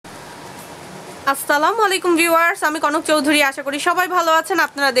আসসালামু আলাইকুম ভিউয়ার্স, আমি কনক চৌধুরী। আশা করি সবাই ভালো আছেন।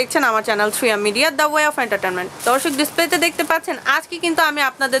 আপনারা দেখছেন আমার channel 3M media the way of entertainment. দর্শক, ডিসপ্লেতে দেখতে পাচ্ছেন আজকে কিন্তু আমি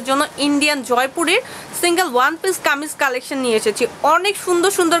আপনাদের জন্য ইন্ডিয়ান জয়পুরের single one piece kameez collection নিয়ে এসেছি। অনেক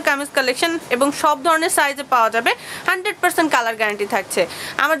সুন্দর সুন্দর কামিজ কালেকশন এবং সব ধরনের সাইজে পাওয়া যাবে। 100% কালার গ্যারান্টি থাকছে।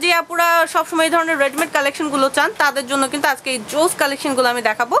 আমার যে আপুরা সবসময় এই ধরনের রেডিমেড কালেকশনগুলো চান তাদের জন্য কিন্তু আজকে এই জোস কালেকশনগুলো আমি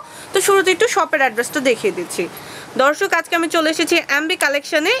দেখাবো। তো শুরুতে একটু শপের অ্যাড্রেসটা দেখিয়ে দিচ্ছি। দর্শক, আজকে আমি চলে এসেছি এমবি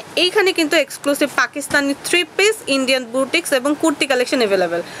কালেকশনে। এইখানে কিন্তু exclusive Pakistani 3 piece Indian boutiques এবং কুর্তি কালেকশন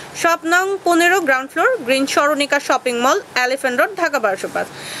অ্যাভেলেবেল। শপ নং 15, ground floor, green স্বরণিকা shopping mall, elephant road, Dhaka 1205।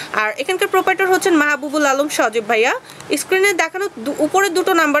 আর এখানকার প্রোপাইটর হচ্ছেন মাহবুবুল আলম সজীব ভাইয়া। স্ক্রিনে দেখানো উপরে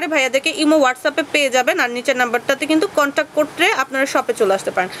দুটো নাম্বারে ভাইয়াদেরকে ইমো হোয়াটসঅ্যাপে পেয়ে যাবেন, আর নিচের নাম্বারটাতে কিন্তু কন্ট্যাক্ট করতে আপনারা শপে চলে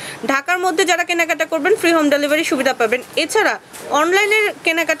আসতে পারেন। ঢাকার মধ্যে যারা কেনাকাটা করবেন ফ্রি হোম ডেলিভারি সুবিধা পাবেন। এছাড়া অনলাইনের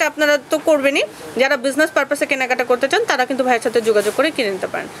কেনাকাটা আপনারা তো করবেনই, যারা বিজনেস পারপাসে কেনাকাটা করতে চান তারা কিন্তু ভাইয়ের সাথে যোগাযোগ করে কিনে নিতে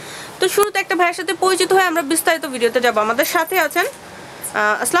পারেন। তো শুরুতে একটা ভাইয়ের সাথে পরিচিত হয়ে আমরা বিস্তারিত ভিডিওতে যাব। আমাদের সাথে আছেন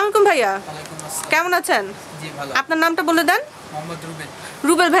আসসালামু আলাইকুম ভাইয়া, কেমন আছেন? আপনার নামটা বলে দেন।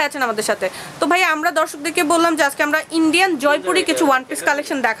 রুবেল ভাই আছেন আমাদের সাথে। তো ভাই, আমরা দর্শকদেরকে বললাম যে আজকে আমরা ইন্ডিয়ান জয়পুরি কিছু ওয়ান পিস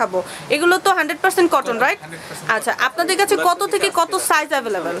কালেকশন দেখাবো। এগুলো তো 100% কটন, রাইট? আচ্ছা, আপনাদের কাছে কত থেকে কত সাইজ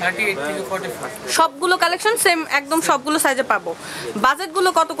অ্যাভেলেবেল? সবগুলো কালেকশন সেম একদম সবগুলো সাইজে পাবো। বাজেটগুলো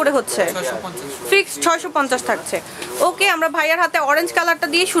কত করে হচ্ছে? ফিক্স 650 থাকছে। ওকে, আমরা ভাইয়ার হাতে অরেঞ্জ কালারটা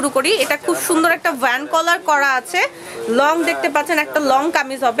দিয়ে শুরু করি। এটা খুব সুন্দর একটা ভ্যান কলার করা আছে, লং দেখতে পাচ্ছেন, একটা লং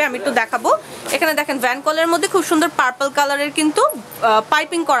কামিজ হবে। আমি একটু দেখাবো। এখানে দেখেন ভ্যান কলারের মধ্যে খুব সুন্দর পার্পল কালারের কিন্তু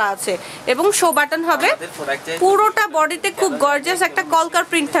পাইপিং করা আছে এবং শো বাটন হবে। পুরোটা বডিতে খুব গর্জিয়াস একটা কলকার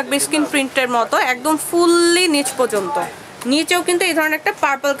প্রিন্ট থাকবে, স্ক্রিন প্রিন্টের মতো, একদম ফুললি নিচ পর্যন্ত। নিচেও কিন্তু এই ধরনের একটা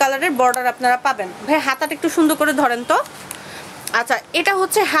পার্পল কালারের বর্ডার আপনারা পাবেন। ভাই, হাতাটা একটু সুন্দর করে ধরেন তো। আচ্ছা, এটা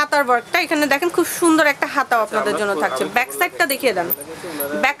হচ্ছে হাতার ওয়ার্কটা। এখানে দেখেন খুব সুন্দর একটা হাতাও আপনাদের জন্য থাকছে। ব্যাক সাইডটা দেখিয়ে দেন।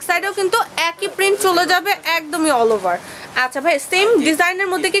 ব্যাক সাইডেও কিন্তু একই প্রিন্ট চলে যাবে, একদমই অল ওভার। আচ্ছা ভাই, সেম ডিজাইনের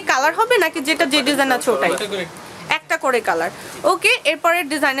মধ্যে কি কালার হবে নাকি যেটা যে ডিজাইন আছে ওটাই? একটা করে কালার। ওকে, এরপরের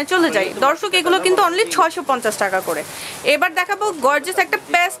ডিজাইনে চলে যাই। দর্শক, এগুলো কিন্তু অনলি 650 টাকা করে। এবার দেখাবো গর্জিয়াস একটা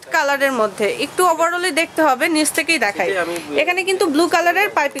পেস্ট কালারের মধ্যে। একটু ওভারঅলি দেখতে হবে, নিচ থেকেই দেখাই। এখানে কিন্তু ব্লু কালারের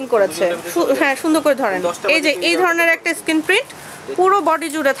পাইপিং করেছে। হ্যাঁ, সুন্দর করে ধরেন। এই যে এই ধরনের একটা স্ক্রিন প্রিন্ট পুরো বডি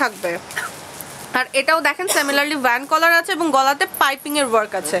জুড়ে থাকবে। আর এটাও দেখেন সিমিলারলি ভ্যান কলার আছে এবং গলাতে পাইপিং এর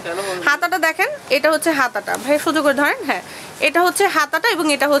ওয়ার্ক আছে। হাতাটা দেখেন, এটা হচ্ছে হাতাটা। ভাই, সুন্দর করে ধরেন। হ্যাঁ, এটা হচ্ছে হাতাটা এবং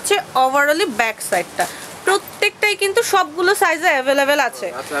এটা হচ্ছে ওভারঅলি ব্যাক সাইডটা। প্রত্যেকটাই কিন্তু সবগুলো সাইজে অ্যাভেলেবেল আছে।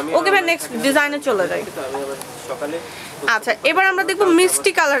 ওকে ভাই, নেক্সট ডিজাইনে চলে যাই। আচ্ছা, এবার আমরা দেখব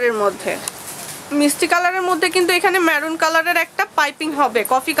মিষ্টি কালারের মধ্যে। মিষ্টি কালারের মধ্যে কিন্তু এখানে ম্যারুন কালারের একটা পাইপিং হবে,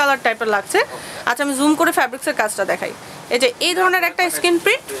 কফি কালার টাইপের লাগছে। আচ্ছা, আমি জুম করে ফ্যাব্রিক্সের কাজটা দেখাই। এই যে এই ধরনের একটা স্কিন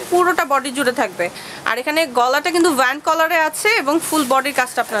প্রিন্ট পুরোটা বডি জুড়ে থাকবে। আর এখানে গলাটা কিন্তু ভ্যান কালারে আছে এবং ফুল বডির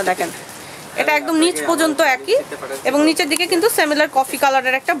কাজটা আপনারা দেখেন। এটা একদম নিচ পর্যন্ত একই এবং নিচের দিকে কিন্তু সিমিলার কফি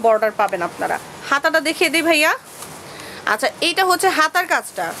কালারের একটা বর্ডার পাবেন আপনারা। হাতাটা দেখিয়ে দিই ভাইয়া। আচ্ছা, এইটা হচ্ছে হাতার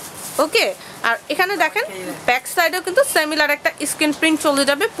কাজটা। ওকে, আর এখানে দেখেন ব্যাক সাইডেও কিন্তু সিমিলার একটা স্ক্রিন প্রিন্ট চলে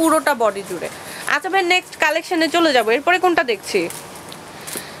যাবে পুরোটা বডি জুড়ে। আচ্ছা ভাই, নেক্সট কালেকশনে চলে যাব। এরপরে কোনটা দেখছি?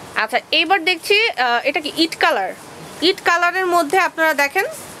 আচ্ছা, এইবার দেখছি এটা কি ইট কালার। ইট কালারের মধ্যে আপনারা দেখেন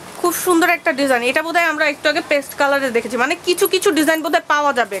খুব সুন্দর একটা ডিজাইন। এটা বোধহয় আমরা একটু আগে পেস্ট কালারে দেখেছি, মানে কিছু কিছু ডিজাইন বোধহয়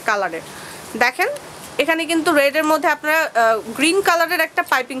পাওয়া যাবে কালারে। দেখেন এখানে কিন্তু রেডের মধ্যে আপনারা গ্রিন কালারের একটা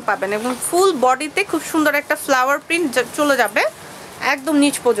পাইপিং পাবেন এবং ফুল বডিতে খুব সুন্দর একটা ফ্লাওয়ার প্রিন্ট চলে যাবে একদম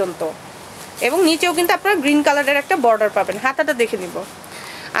নিচ পর্যন্ত এবং নিচেও কিন্তু আপনারা গ্রিন কালারের একটা বর্ডার পাবেন। হাতাটা দেখে নিব।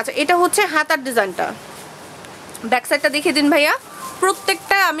 আচ্ছা, এটা হচ্ছে হাতার ডিজাইনটা। ব্যাক সাইডটা দেখিয়ে দিন ভাইয়া।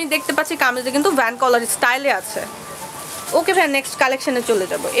 প্রত্যেকটা আমি দেখতে পাচ্ছি কামিজে কিন্তু ভ্যান কলার স্টাইলে আছে। ওকে ভাই, নেক্সট কালেকশনে চলে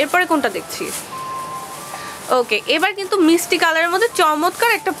যাব। এরপরে কোনটা দেখছি? ওকে, এবার কিন্তু মিষ্টি কালারের মধ্যে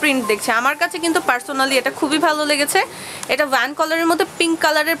চমৎকার একটা প্রিন্ট দেখছি। আমার কাছে কিন্তু পার্সোনালি এটা খুবই ভালো লেগেছে। এটা ভ্যান কালারের মধ্যে পিঙ্ক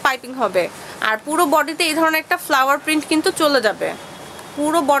কালারের পাইপিং হবে আর পুরো বডিতে এই ধরনের একটা ফ্লাওয়ার প্রিন্ট কিন্তু চলে যাবে।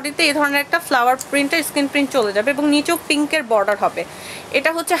 পুরো বডিতে এই ধরনের একটা ফ্লাওয়ার প্রিন্টের স্ক্রিন প্রিন্ট চলে যাবে এবং নিচেও পিঙ্কের বর্ডার হবে। এটা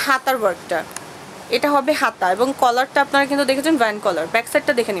হচ্ছে হাতার ওয়ার্কটা। এটা হবে হাতা এবং কলারটা আপনারা কিন্তু দেখেছেন ভ্যান কলার। ব্যাক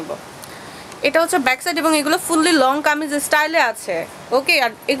সাইডটা দেখে নিব। এটা হচ্ছে ব্যাক সাইড এবং এগুলো ফুললি লং কামিজ স্টাইলে আছে। ওকে,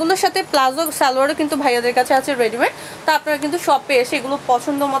 আর এগুলোর সাথে প্লাজো সালোয়ারও কিন্তু ভাইয়াদের কাছে আছে রেডিমেড। তো আপনারা কিন্তু শপে এসে এগুলো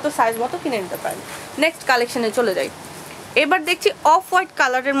পছন্দ মতো সাইজ মতো কিনে নিতে পারেন। নেক্সট কালেকশনে চলে যাই। এবার দেখছি অফ হোয়াইট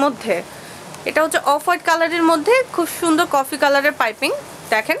কালারের মধ্যে। এটা হচ্ছে অফ হোয়াইট কালারের মধ্যে খুব সুন্দর কফি কালারের পাইপিং।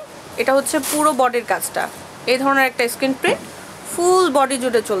 দেখেন, এটা হচ্ছে পুরো বডির কাজটা। এই ধরনের একটা স্ক্রিন প্রিন্ট ফুল বডি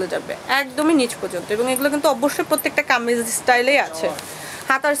জুড়ে চলে যাবে একদমই নিচ পর্যন্ত এবং এগুলো কিন্তু অবশ্যই প্রত্যেকটা কামিজ স্টাইলেই আছে।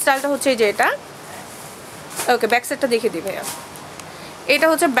 হাতার স্টাইলটা হচ্ছে এই যে এটা। ওকে, ব্যাক সাইডটা দেখিয়ে দিই ভাইয়া। এটা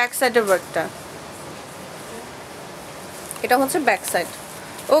হচ্ছে ব্যাক সাইডের ওয়ার্কটা। এটা হচ্ছে ব্যাক সাইড।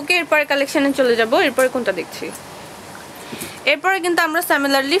 ওকে, এরপরে কালেকশনে চলে যাব। এরপরে কোনটা দেখছি? এরপরে কিন্তু আমরা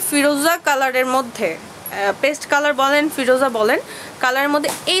সিমিলারলি ফিরোজা কালারের মধ্যে, পেস্ট কালার বলেন ফিরোজা বলেন, কালারের মধ্যে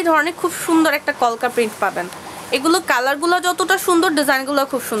এই ধরনের খুব সুন্দর একটা কলকা প্রিন্ট পাবেন। এগুলো কালারগুলো যতটা সুন্দর, ডিজাইনগুলো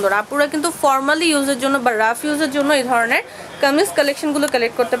খুব সুন্দর। আপুরা কিন্তু ফর্মালি ইউজের জন্য বা রাফ ইউজের জন্য এই ধরনের কামিজ কালেকশনগুলো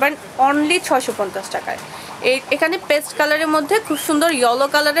কালেক্ট করতে পারেন অনলি 650 টাকায়। এখানে পেস্ট কালারের মধ্যে খুব সুন্দর ইয়েলো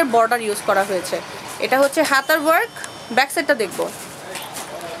কালারের বর্ডার ইউজ করা হয়েছে। এটা হচ্ছে হাতার ওয়ার্ক। ব্যাক সাইডটা দেখবো।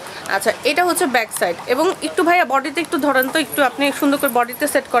 আচ্ছা, এটা হচ্ছে ব্যাক সাইড। এবং একটু ভাইয়া বডিতে একটু ধরেন তো, একটু আপনি সুন্দর করে বডিতে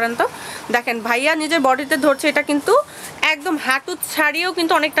সেট করেন তো। দেখেন ভাইয়া নিজের বডিতে ধরছে, এটা কিন্তু একদম হাঁটু ছাড়িয়েও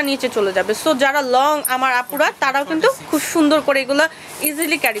কিন্তু অনেকটা নিচে চলে যাবে। সো যারা লং আমার আপুরা তারাও কিন্তু খুব সুন্দর করে এগুলো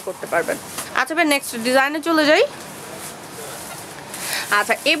ইজিলি ক্যারি করতে পারবেন। আচ্ছা ভাই, নেক্সট ডিজাইনে চলে যাই।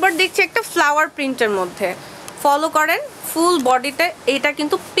 আচ্ছা, এবার দেখছি একটা ফ্লাওয়ার প্রিন্টের মধ্যে, ফলো করেন ফুল বডিতে। এটা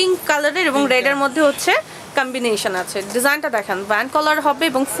কিন্তু পিঙ্ক কালারের এবং রেডের মধ্যে হচ্ছে কম্বিনেশন আছে। ডিজাইনটা দেখেন ভ্যান কলার হবে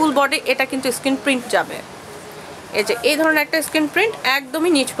এবং ফুল বডি এটা কিন্তু স্ক্রিন প্রিন্ট যাবে। এই যে এই ধরনের একটা স্ক্রিন প্রিন্ট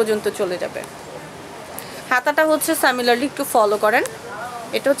একদমই নিচ পর্যন্ত চলে যাবে। হাতাটা হচ্ছে সিমিলারলি একটু ফলো করেন।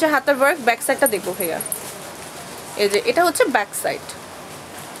 এটা হচ্ছে হাতার ওয়ার্ক। ব্যাক সাইডটা দেখবো ভাইয়া। এই যে এটা হচ্ছে ব্যাক সাইড।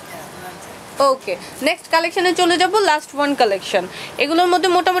 ওকে, নেক্সট কালেকশনে চলে যাব। Last one collection. এগুলোর মধ্যে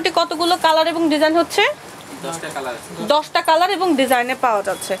মোটামুটি কতগুলো কালার এবং ডিজাইন হচ্ছে? 10টা কালার এবং ডিজাইনে পাওয়া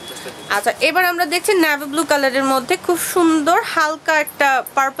যাচ্ছে। আচ্ছা, এবার আমরা দেখছি নেভি ব্লু কালারের মধ্যে খুব সুন্দর হালকা একটা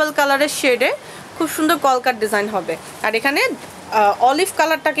পার্পল কালারের শেডে খুব সুন্দর কলকার ডিজাইন হবে। আর এখানে অলিভ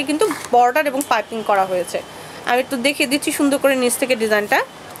কালারটাকে কিন্তু বর্ডার এবং পাইপিং করা হয়েছে। আমি একটু দেখিয়ে দিচ্ছি সুন্দর করে নিচ থেকে ডিজাইনটা।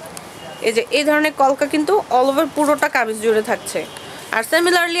 এই যে এই ধরনের কলকা কিন্তু অল ওভার পুরোটা কামিজ জুড়ে থাকছে। আর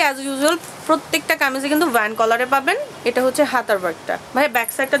সিমিলারলি অ্যাজ ইউজুয়াল প্রত্যেকটা কামিজে কিন্তু ভ্যান কলারে পাবেন। এটা হচ্ছে হাতার ওয়ার্কটা। ভাই ব্যাক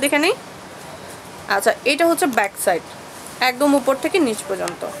সাইডটা দেখে নেই। আচ্ছা, এটা হচ্ছে ব্যাক সাইড একদম উপর থেকে নিচ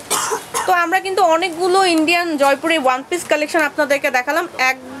পর্যন্ত। তো আমরা কিন্তু অনেকগুলো Indian Jaipuri one piece collection আপনাদেরকে দেখালাম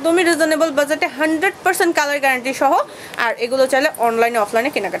একদমই রিজনেবল বাজেটে, 100% কালার গ্যারান্টি সহ। আর এগুলো চাইলে অনলাইনে অফলাইনে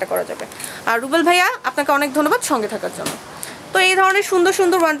কেনাকাটা করা যাবে। আর রুবেল ভাইয়া আপনাকে অনেক ধন্যবাদ সঙ্গে থাকার জন্য। তো এই ধরনের সুন্দর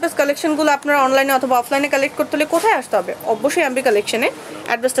সুন্দর ওয়ান পিস কালেকশনগুলো আপনারা অনলাইনে অথবা অফলাইনে কালেক্ট করতে হলে কোথায় আসতে হবে? অবশ্যই এমবি কালেকশনে।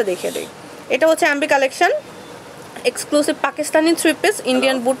 অ্যাড্রেসটা দেখিয়ে দিই। এটা হচ্ছে MB collection, exclusive Pakistani 3 piece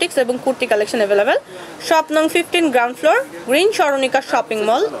Indian boutiques এবং কুর্তি কালেকশন অ্যাভেলেবেল। শপ নং 15, ground floor, green সরণিকা shopping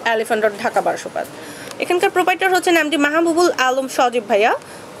mall, elephant road, Dhaka 1205। এখানকার প্রোপাইটার হচ্ছেন এমডি মাহবুবুল আলম সজীব ভাইয়া।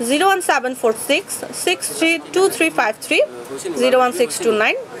 01746 632353,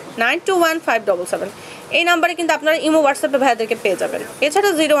 01629 921577। এই নাম্বারে কিন্তু আপনারা ইমো হোয়াটসঅ্যাপে ভাইয়াদেরকে পেয়ে যাবেন। এছাড়া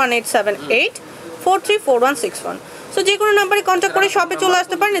 01878 434161। সো যে কোনো নাম্বারে কন্ট্যাক্ট করে শপে চলে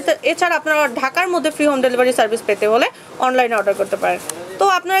আসতে পারেন। এছাড়া আপনারা ঢাকার মধ্যে ফ্রি হোম ডেলিভারি সার্ভিস পেতে হলে অনলাইনে অর্ডার করতে পারেন। তো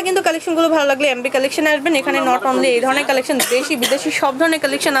আপনারা কিন্তু কালেকশনগুলো ভালো লাগলে এমবি কালেকশনে আসবেন। এখানে নট অনলি এই ধরনের কালেকশন, দেশি বিদেশি সব ধরনের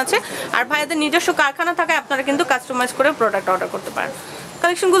কালেকশন আছে। আর ভাইয়াদের নিজস্ব কারখানা থাকায় আপনারা কিন্তু কাস্টমাইজ করে প্রোডাক্ট অর্ডার করতে পারেন।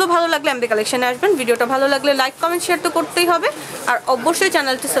 কালেকশনগুলো ভালো লাগলে এমবি কালেকশনে আসবেন। ভিডিওটা ভালো লাগলে লাইক কমেন্ট শেয়ার তো করতেই হবে। আর অবশ্যই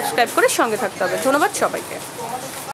চ্যানেলটি সাবস্ক্রাইব করে সঙ্গে থাকতে হবে। ধন্যবাদ সবাইকে।